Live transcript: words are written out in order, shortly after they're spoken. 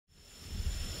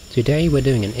Today we're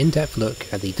doing an in-depth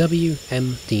look at the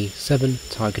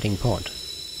WMD7 targeting pod.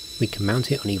 We can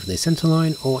mount it on either the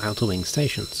centerline or outer wing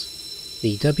stations.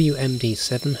 The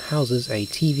WMD7 houses a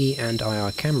TV and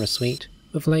IR camera suite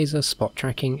with laser spot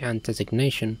tracking and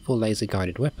designation for laser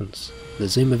guided weapons. The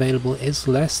zoom available is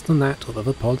less than that of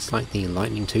other pods like the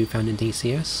Lightning II found in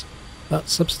DCS, but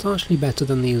substantially better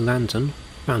than the Lantern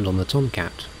found on the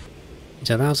Tomcat. It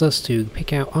allows us to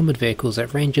pick out armoured vehicles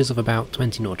at ranges of about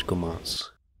 20 nautical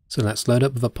miles. So let's load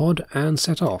up the pod and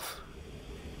set off.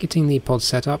 Getting the pod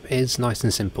set up is nice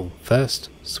and simple. First,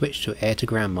 switch to air to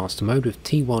ground master mode with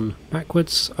T1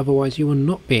 backwards, otherwise you will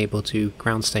not be able to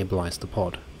ground stabilise the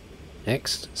pod.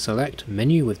 Next, select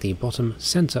menu with the bottom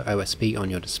center OSB on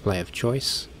your display of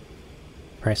choice.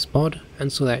 Press pod and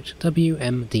select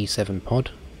WMD7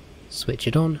 pod. Switch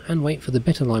it on and wait for the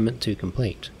bit alignment to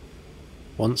complete.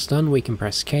 Once done, we can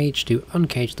press cage to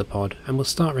uncage the pod and we'll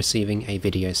start receiving a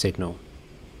video signal.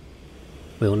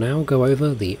 We'll now go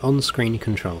over the on-screen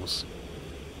controls.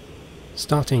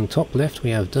 Starting top left, we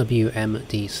have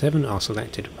WMD7, our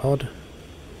selected pod,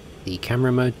 the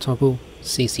camera mode toggle,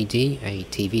 CCD, a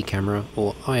TV camera,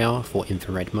 or IR for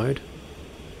infrared mode,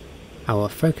 our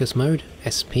focus mode,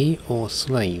 SP or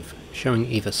Slave, showing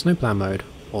either Snowplow mode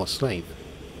or Slave.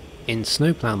 In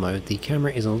Snowplow mode, the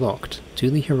camera is locked to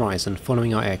the horizon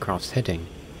following our aircraft's heading.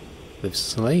 With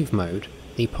Slave mode,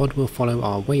 the pod will follow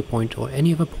our waypoint or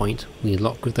any other point we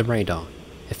lock with the radar.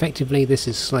 Effectively, this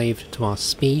is slaved to our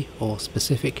SPI or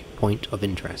specific point of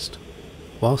interest.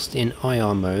 Whilst in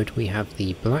IR mode, we have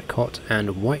the black hot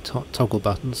and white hot toggle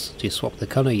buttons to swap the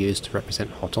colour used to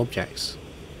represent hot objects.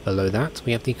 Below that,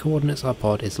 we have the coordinates our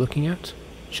pod is looking at,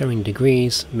 showing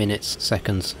degrees, minutes,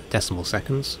 seconds, decimal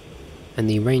seconds, and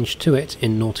the range to it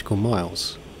in nautical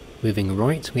miles. Moving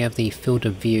right, we have the field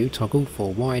of view toggle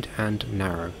for wide and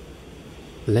narrow.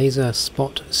 Laser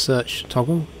spot search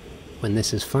toggle. When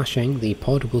this is flashing, the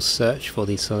pod will search for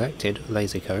the selected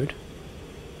laser code.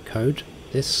 Code.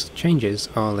 This changes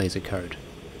our laser code.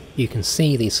 You can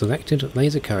see the selected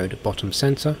laser code bottom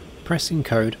center. Pressing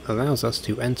code allows us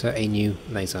to enter a new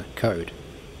laser code.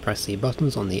 Press the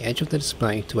buttons on the edge of the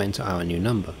display to enter our new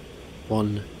number.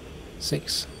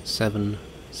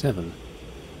 1677.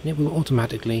 And it will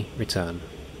automatically return.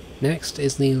 Next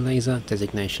is the laser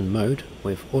designation mode.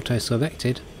 With auto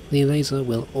selected, the laser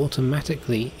will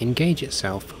automatically engage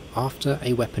itself after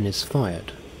a weapon is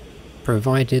fired,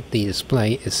 provided the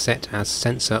display is set as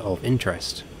sensor of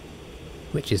interest,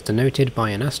 which is denoted by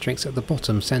an asterisk at the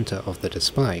bottom center of the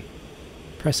display.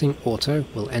 Pressing auto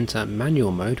will enter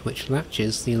manual mode, which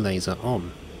latches the laser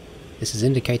on. This is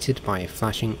indicated by a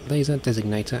flashing laser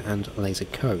designator and laser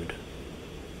code.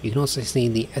 You can also see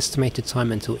the estimated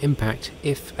time until impact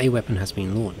if a weapon has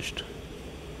been launched.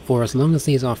 For as long as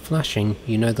these are flashing,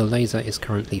 you know the laser is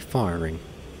currently firing.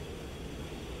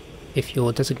 If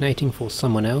you're designating for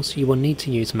someone else, you will need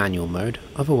to use manual mode,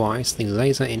 otherwise the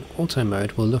laser in auto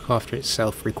mode will look after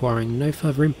itself, requiring no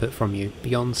further input from you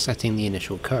beyond setting the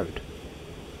initial code.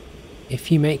 If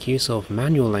you make use of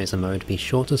manual laser mode, be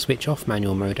sure to switch off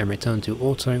manual mode and return to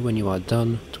auto when you are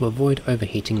done to avoid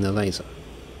overheating the laser.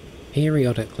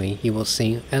 Periodically, you will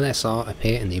see LSR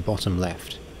appear in the bottom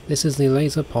left. This is the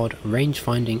laser pod range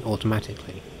finding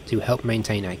automatically, to help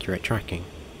maintain accurate tracking.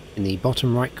 In the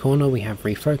bottom right corner we have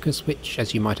refocus, which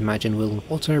as you might imagine will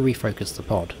auto refocus the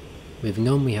pod. Moving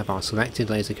on, we have our selected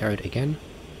laser code again,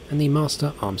 and the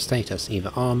master arm status,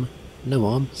 either arm, no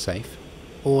arm, safe,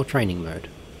 or training mode.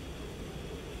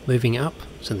 Moving up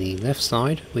to the left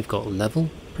side, we've got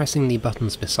level. Pressing the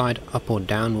buttons beside up or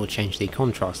down will change the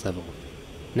contrast level.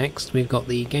 Next, we've got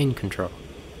the gain control.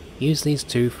 Use these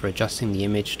two for adjusting the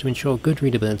image to ensure good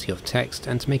readability of text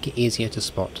and to make it easier to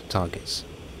spot targets.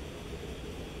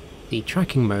 The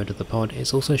tracking mode of the pod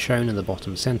is also shown in the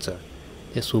bottom center.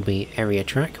 This will be area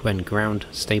track when ground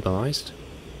stabilized.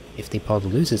 If the pod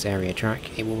loses area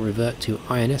track, it will revert to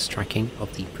INS tracking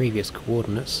of the previous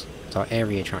coordinates that our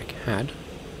area track had.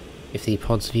 If the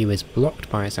pod's view is blocked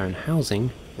by its own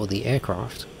housing or the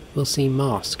aircraft, we'll see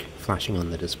mask flashing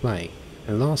on the display.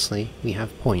 And lastly, we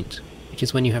have point, which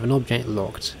is when you have an object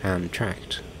locked and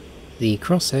tracked. The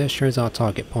crosshair shows our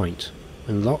target point.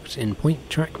 When locked in point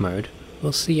track mode,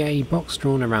 we'll see a box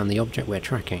drawn around the object we're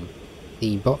tracking.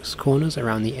 The box corners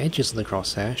around the edges of the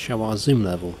crosshair show our zoom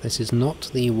level. This is not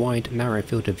the wide narrow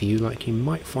field of view like you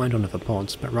might find on other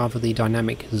pods, but rather the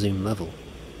dynamic zoom level.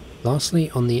 Lastly,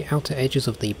 on the outer edges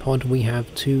of the pod we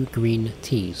have two green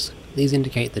T's. These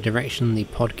indicate the direction the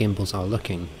pod gimbals are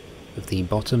looking, with the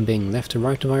bottom being left to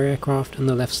right of our aircraft and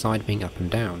the left side being up and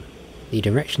down. The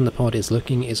direction the pod is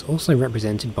looking is also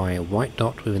represented by a white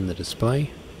dot within the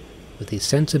display, with the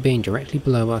centre being directly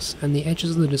below us and the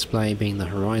edges of the display being the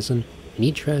horizon in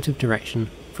each relative direction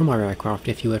from our aircraft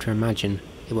if you were to imagine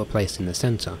it were placed in the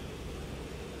centre.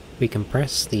 We can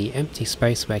press the empty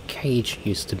space where cage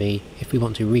used to be if we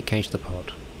want to recage the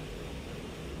pod.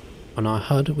 On our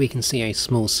HUD we can see a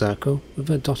small circle with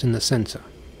a dot in the centre.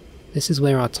 This is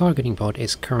where our targeting pod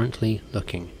is currently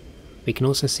looking. We can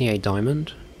also see a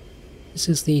diamond. This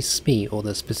is the SPI, or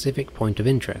the specific point of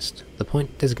interest, the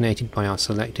point designated by our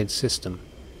selected system.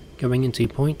 Going into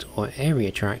point or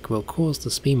area track will cause the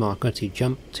SPI marker to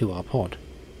jump to our pod,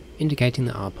 indicating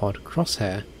that our pod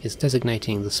crosshair is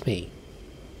designating the SPI.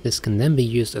 This can then be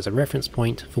used as a reference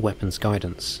point for weapons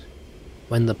guidance.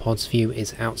 When the pod's view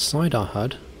is outside our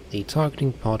HUD, the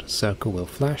targeting pod circle will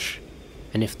flash,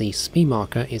 and if the SPI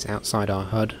marker is outside our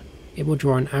HUD, it will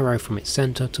draw an arrow from its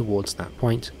centre towards that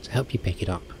point to help you pick it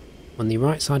up. On the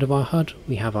right side of our HUD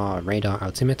we have our radar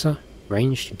altimeter,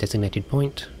 range to designated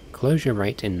point, closure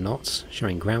rate in knots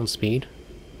showing ground speed,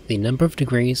 the number of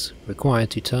degrees required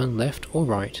to turn left or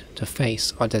right to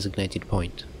face our designated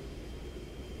point.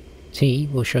 T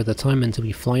will show the time until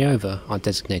we fly over our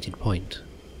designated point.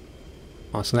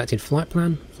 Our selected flight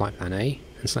plan A,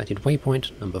 and selected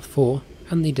waypoint number 4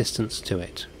 and the distance to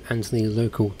it, and the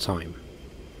local time.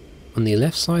 On the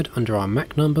left side under our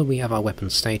Mach number we have our weapon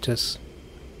status,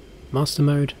 master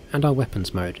mode and our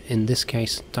weapons mode, in this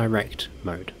case direct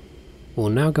mode. We'll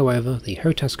now go over the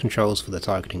HOTAS controls for the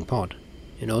targeting pod.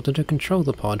 In order to control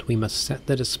the pod we must set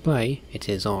the display it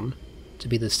is on to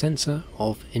be the sensor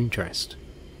of interest.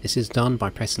 This is done by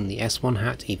pressing the S1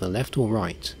 hat either left or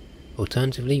right.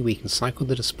 Alternatively we can cycle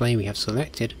the display we have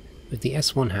selected with the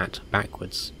S1 hat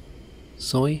backwards.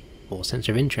 SOI, or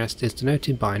sensor of interest, is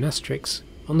denoted by an asterisk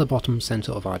on the bottom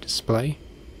centre of our display.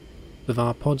 With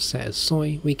our pod set as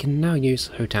SOI, we can now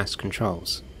use HOTAS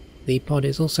controls. The pod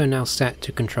is also now set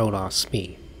to control our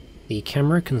SPI. The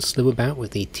camera can slew about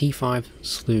with the T5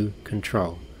 slew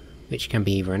control, which can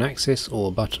be either an axis or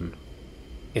a button.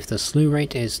 If the slew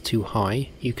rate is too high,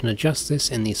 you can adjust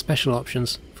this in the special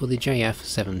options for the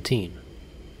JF-17.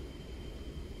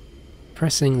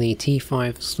 Pressing the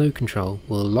T5 slew control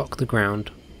will lock the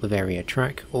ground with area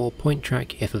track or point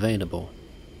track if available.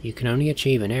 You can only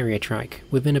achieve an area track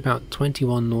within about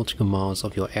 21 nautical miles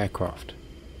of your aircraft.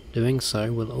 Doing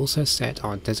so will also set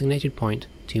our designated point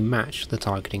to match the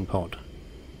targeting pod.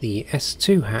 The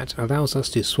S2 hat allows us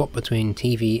to swap between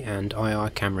TV and IR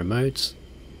camera modes,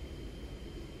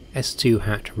 S2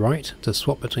 hat right to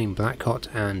swap between black hot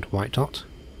and white hot,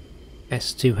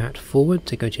 S2 hat forward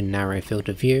to go to narrow field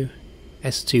of view,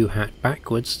 S2 hat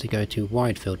backwards to go to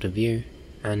wide field of view,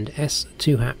 and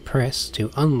S2 hat press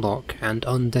to unlock and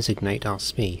undesignate our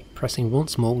SPI. Pressing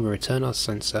once more will return our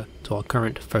sensor to our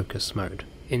current focus mode.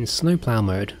 In Snowplow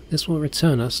mode, this will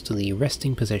return us to the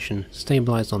resting position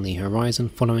stabilised on the horizon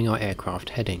following our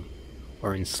aircraft heading,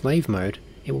 or in Slave mode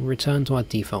it will return to our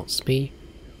default SPI,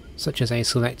 such as a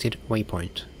selected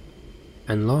waypoint.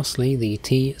 And lastly, the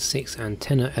T6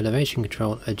 antenna elevation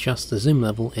control adjusts the zoom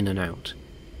level in and out.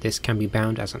 This can be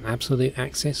bound as an absolute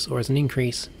axis or as an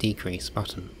increase-decrease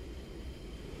button.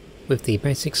 With the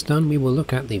basics done, we will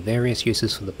look at the various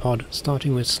uses for the pod,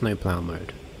 starting with Snowplow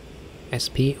mode.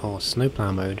 SP, or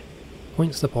Snowplow mode,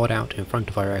 points the pod out in front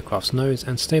of our aircraft's nose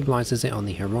and stabilises it on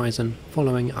the horizon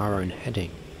following our own heading.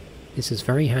 This is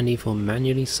very handy for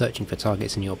manually searching for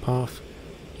targets in your path.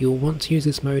 You will want to use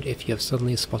this mode if you have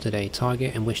suddenly spotted a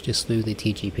target and wish to slew the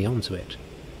TGP onto it.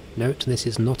 Note this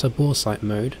is not a bore sight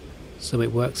mode, so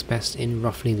it works best in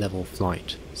roughly level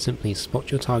flight. Simply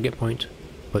spot your target point,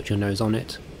 put your nose on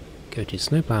it, go to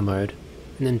Snowplow mode,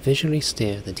 and then visually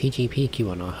steer the TGP queue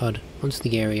on our HUD onto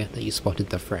the area that you spotted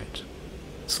the threat.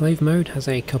 Slave mode has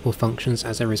a couple functions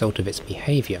as a result of its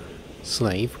behaviour.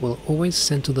 Slave will always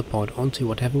center the pod onto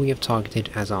whatever we have targeted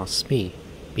as our SPI,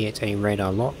 be it a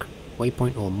radar lock,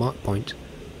 waypoint or markpoint,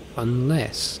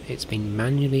 unless it's been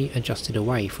manually adjusted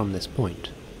away from this point.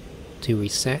 To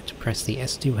reset, press the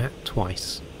S2 hat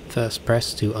twice. First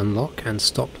press to unlock and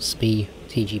stop SPI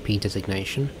TGP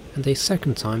designation, and a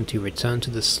second time to return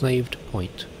to the slaved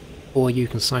point. Or you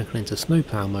can cycle into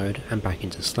Snowplow mode and back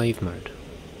into Slave mode.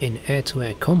 In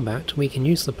air-to-air combat, we can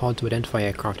use the pod to identify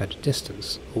aircraft at a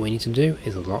distance. All we need to do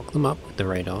is lock them up with the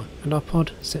radar and our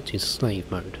pod set to Slave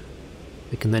mode.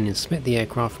 We can then inspect the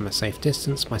aircraft from a safe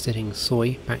distance by setting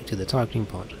SOI back to the targeting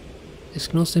pod. This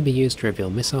can also be used to reveal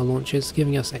missile launchers,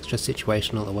 giving us extra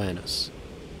situational awareness.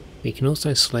 We can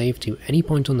also slave to any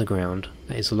point on the ground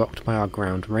that is locked by our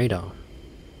ground radar.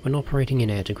 When operating in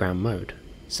air-to-ground mode,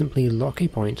 simply lock a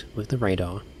point with the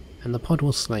radar and the pod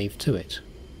will slave to it.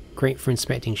 Great for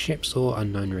inspecting ships or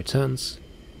unknown returns.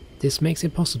 This makes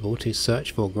it possible to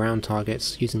search for ground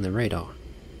targets using the radar.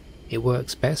 It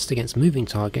works best against moving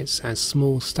targets, as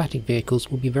small static vehicles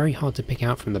will be very hard to pick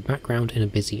out from the background in a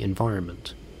busy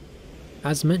environment.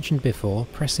 As mentioned before,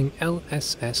 pressing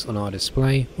LSS on our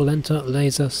display will enter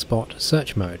Laser Spot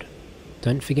Search Mode.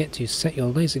 Don't forget to set your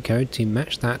laser code to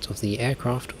match that of the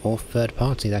aircraft or third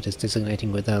party that is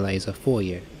designating with their laser for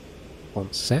you.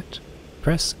 Once set,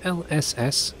 press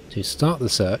LSS to start the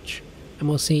search, and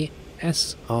we'll see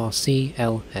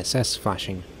SRCLSS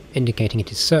flashing, indicating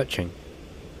it is searching.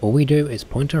 All we do is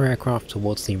point our aircraft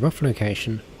towards the rough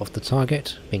location of the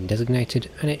target being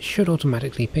designated, and it should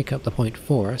automatically pick up the point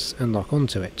for us and lock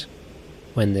onto it.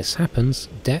 When this happens,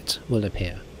 DET will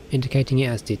appear, indicating it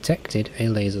has detected a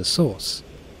laser source.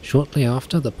 Shortly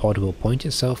after, the pod will point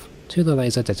itself to the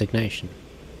laser designation.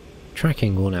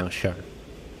 Tracking will now show.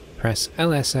 Press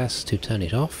LSS to turn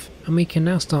it off, and we can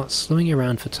now start slowing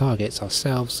around for targets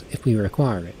ourselves if we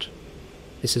require it.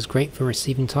 This is great for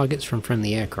receiving targets from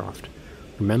friendly aircraft.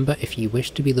 Remember, if you wish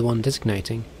to be the one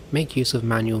designating, make use of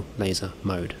manual laser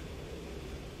mode.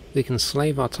 We can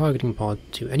slave our targeting pod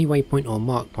to any waypoint or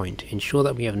mark point to ensure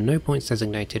that we have no points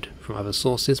designated from other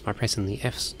sources by pressing the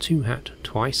F2 hat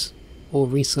twice, or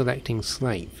reselecting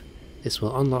slave. This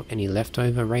will unlock any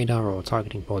leftover radar or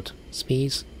targeting pod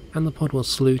SPs, and the pod will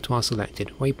slew to our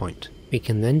selected waypoint. We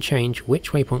can then change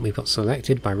which waypoint we've got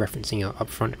selected by referencing our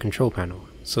upfront control panel.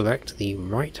 Select the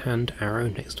right hand arrow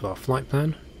next to our flight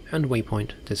plan and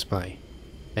waypoint display.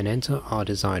 Then enter our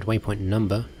desired waypoint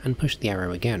number and push the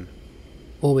arrow again.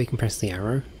 Or we can press the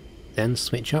arrow, then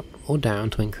switch up or down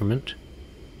to increment.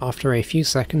 After a few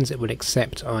seconds it would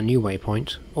accept our new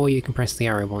waypoint, or you can press the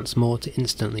arrow once more to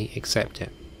instantly accept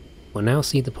it. We'll now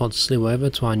see the pod slew over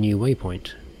to our new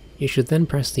waypoint. You should then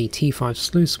press the T5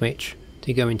 slew switch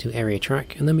to go into area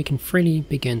track, and then we can freely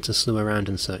begin to slew around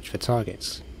and search for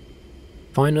targets.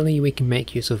 Finally, we can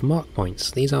make use of mark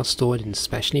points. These are stored in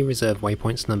specially reserved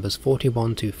waypoints numbers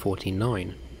 41 to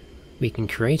 49. We can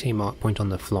create a mark point on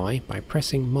the fly by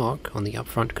pressing mark on the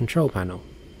upfront control panel.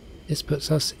 This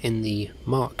puts us in the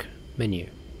mark menu.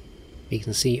 We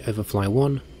can see overfly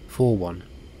 1, 41.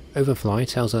 Overfly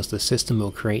tells us the system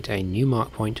will create a new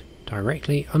mark point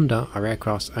directly under our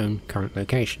aircraft's own current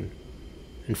location.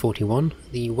 And 41,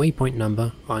 the waypoint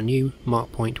number our new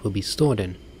mark point will be stored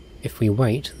in. If we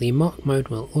wait, the mark mode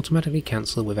will automatically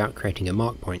cancel without creating a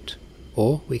mark point,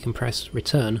 or we can press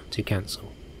return to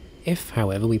cancel. If,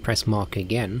 however, we press mark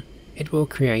again, it will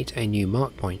create a new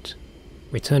mark point.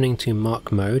 Returning to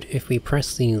mark mode, if we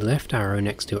press the left arrow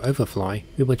next to overfly,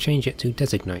 we will change it to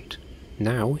designate.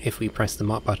 Now, if we press the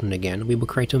mark button again, we will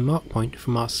create a mark point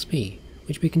from our SPI,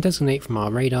 which we can designate from our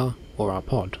radar or our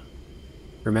pod.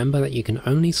 Remember that you can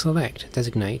only select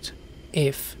designate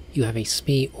if you have a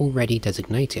SPI already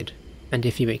designated, and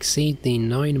if you exceed the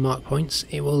 9 mark points,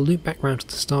 it will loop back round to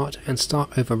the start and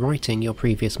start overwriting your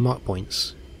previous mark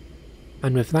points.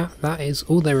 And with that, that is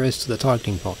all there is to the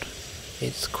targeting pod.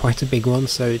 It's quite a big one,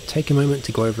 so take a moment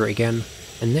to go over it again,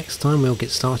 and next time we'll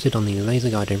get started on the laser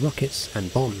guided rockets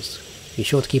and bombs. Be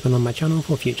sure to keep an eye on my channel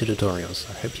for future tutorials.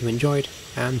 I hope you enjoyed,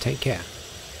 and take care.